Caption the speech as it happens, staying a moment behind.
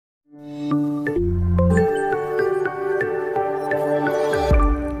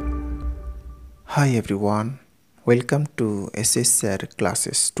Hi everyone, welcome to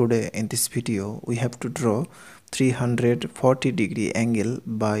shsirclasses. Today in this video we have to draw 340-degree angle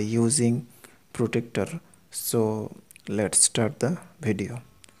by using protractor. So let's start the video.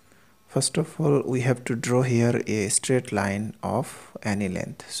 First of all, we have to draw here a straight line of any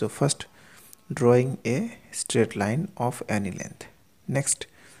length. So first, drawing a straight line of any length. Next,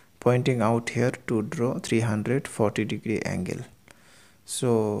 pointing out here to draw 340-degree angle.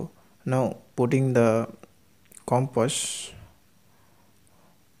 So now putting the compass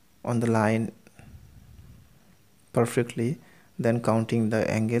on the line perfectly, then counting the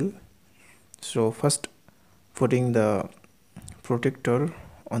angle. So first putting the protractor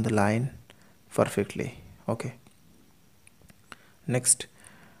on the line perfectly. Okay, next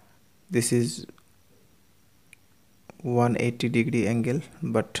this is 180-degree angle,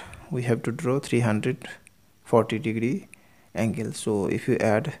 but we have to draw 340-degree angle. So if you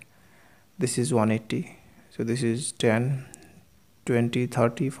add, this is 180, so this is 10, 20,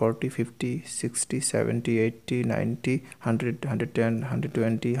 30, 40, 50, 60, 70, 80, 90, 100, 110,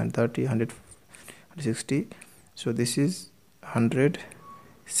 120, 130, 160. So this is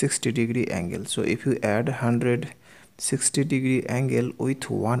 160-degree angle. So if you add 160-degree angle with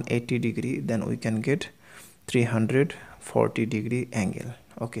 180-degree, then we can get 340-degree angle.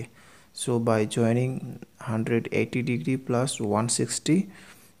 Okay, so by joining 180-degree plus 160,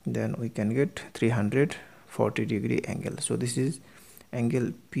 then we can get 340-degree angle. So this is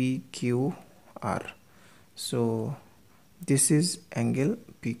angle PQR. So this is angle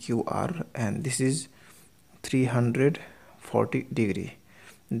PQR and this is 340-degree.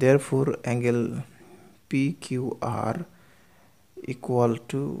 Therefore angle PQR equal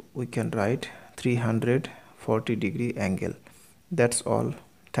to, we can write 340-degree angle. That's all.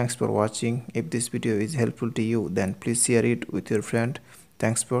 Thanks for watching. If this video is helpful to you, then please share it with your friend.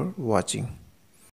 Thanks for watching.